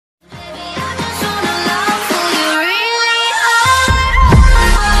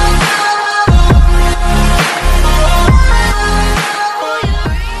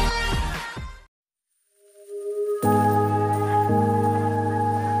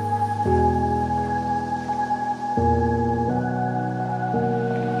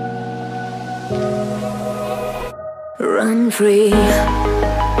free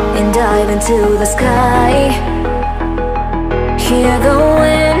and dive into the sky. Hear the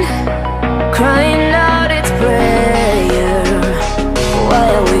wind crying out its prayer. Why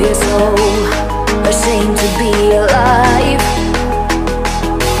are we so ashamed to be alive?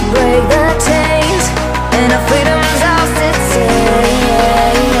 Break the chains and our freedom's ours to take.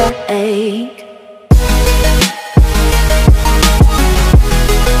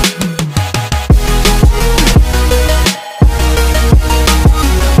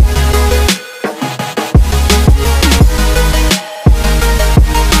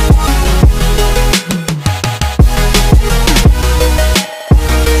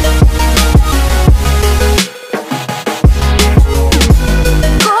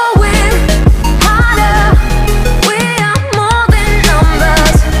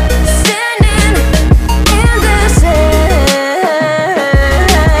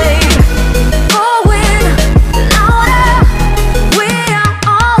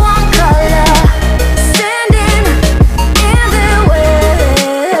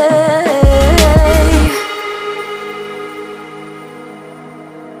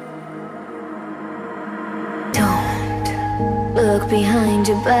 Look behind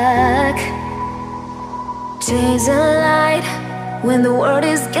your back. Chase a light when the world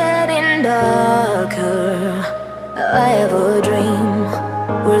is getting darker. I have a dream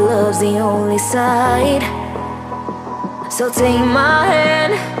where love's the only side. So take my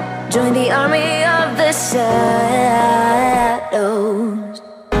hand, join the army of the shadows.